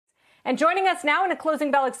And joining us now in a Closing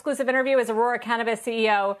Bell exclusive interview is Aurora Cannabis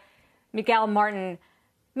CEO Miguel Martin.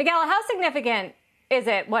 Miguel, how significant is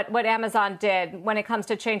it what Amazon did when it comes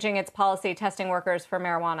to changing its policy testing workers for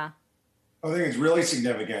marijuana? I think it's really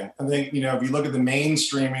significant. I think, if you look at the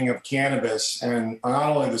mainstreaming of cannabis and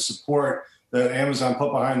not only the support that Amazon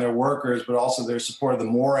put behind their workers, but also their support of the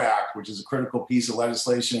MORE Act, which is a critical piece of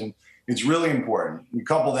legislation, it's really important. You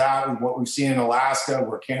couple that with what we've seen in Alaska,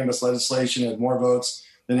 where cannabis legislation had more votes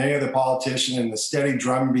than any other politician, and the steady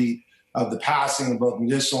drumbeat of the passing of both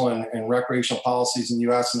medicinal and recreational policies in the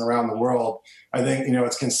U.S. and around the world. I think,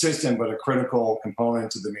 it's consistent, but a critical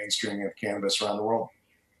component to the mainstreaming of cannabis around the world.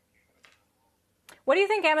 What do you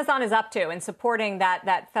think Amazon is up to in supporting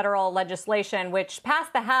that federal legislation, which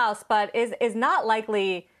passed the House, but is not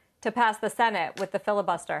likely to pass the Senate with the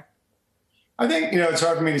filibuster? I think, it's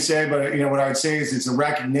hard for me to say, but, what I would say is it's a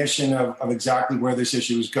recognition of exactly where this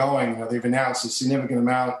issue is going. They've announced a significant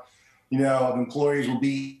amount, of employees will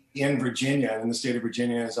be in Virginia, and the state of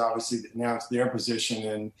Virginia has obviously announced their position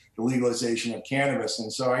in the legalization of cannabis.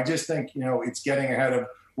 And so I just think, it's getting ahead of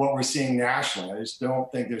what we're seeing nationally. I just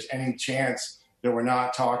don't think there's any chance that we're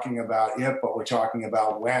not talking about if, but we're talking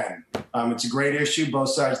about when. It's a great issue, both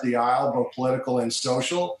sides of the aisle, both political and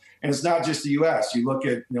social. And it's not just the U.S. You look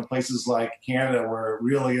at places like Canada, where it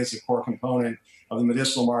really is a core component of the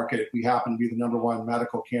medicinal market. We happen to be the #1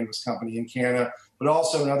 medical cannabis company in Canada, but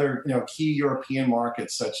also in other key European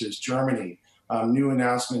markets such as Germany. New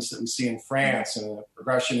announcements that we see in France and a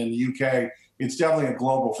progression in the UK. It's definitely a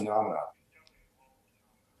global phenomenon.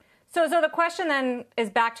 So the question then is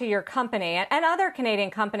back to your company and other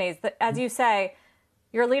Canadian companies that, as you say,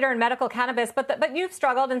 you're a leader in medical cannabis, but you've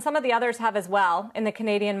struggled, and some of the others have as well, in the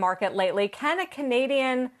Canadian market lately. Can a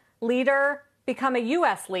Canadian leader become a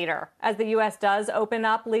U.S. leader as the U.S. does open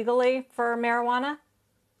up legally for marijuana?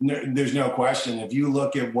 No, there's no question. If you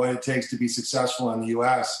look at what it takes to be successful in the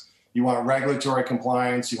U.S., you want regulatory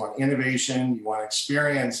compliance, you want innovation, you want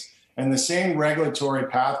experience. And the same regulatory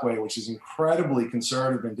pathway, which is incredibly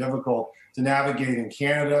conservative and difficult to navigate in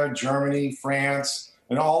Canada, Germany, France,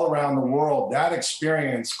 and all around the world, that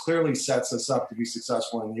experience clearly sets us up to be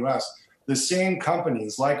successful in the U.S. The same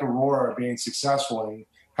companies like Aurora are being successful in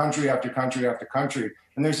country after country after country.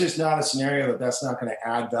 And there's just not a scenario that that's not going to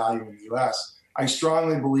add value in the U.S. I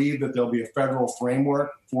strongly believe that there'll be a federal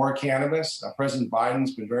framework for cannabis. President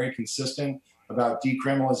Biden's been very consistent about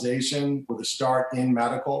decriminalization with a start in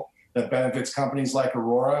medical that benefits companies like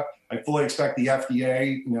Aurora. I fully expect the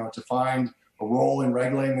FDA, to find a role in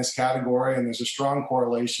regulating this category, and there's a strong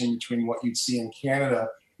correlation between what you'd see in Canada,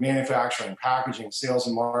 manufacturing, packaging, sales,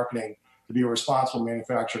 and marketing, to be a responsible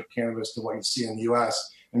manufacturer of cannabis, to what you see in the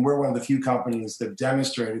U.S. And we're one of the few companies that have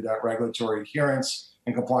demonstrated that regulatory adherence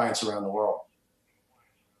and compliance around the world.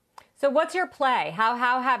 So what's your play? How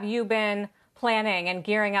have you been planning and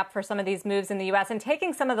gearing up for some of these moves in the U.S. and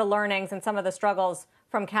taking some of the learnings and some of the struggles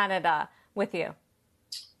from Canada with you?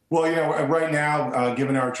 Well, right now,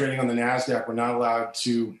 given our trading on the NASDAQ, we're not allowed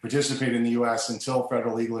to participate in the U.S. until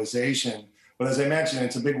federal legalization. But as I mentioned,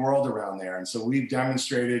 it's a big world around there. And so we've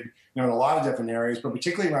demonstrated, in a lot of different areas, but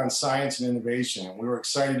particularly around science and innovation. And we were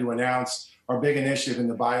excited to announce our big initiative in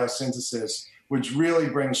the biosynthesis, which really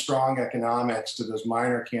brings strong economics to those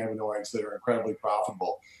minor cannabinoids that are incredibly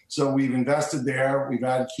profitable. So we've invested there. We've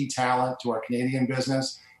added key talent to our Canadian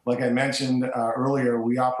business. Like I mentioned earlier,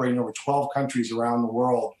 we operate in over 12 countries around the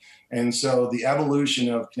world. And so the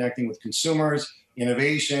evolution of connecting with consumers,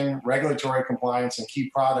 innovation, regulatory compliance, and key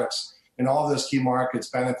products in all of those key markets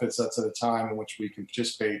benefits us at a time in which we can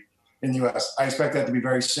participate in the U.S. I expect that to be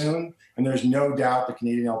very soon, and there's no doubt the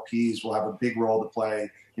Canadian LPs will have a big role to play,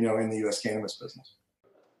 in the U.S. cannabis business.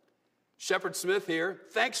 Shepard Smith here.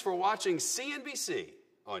 Thanks for watching CNBC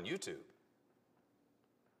on YouTube.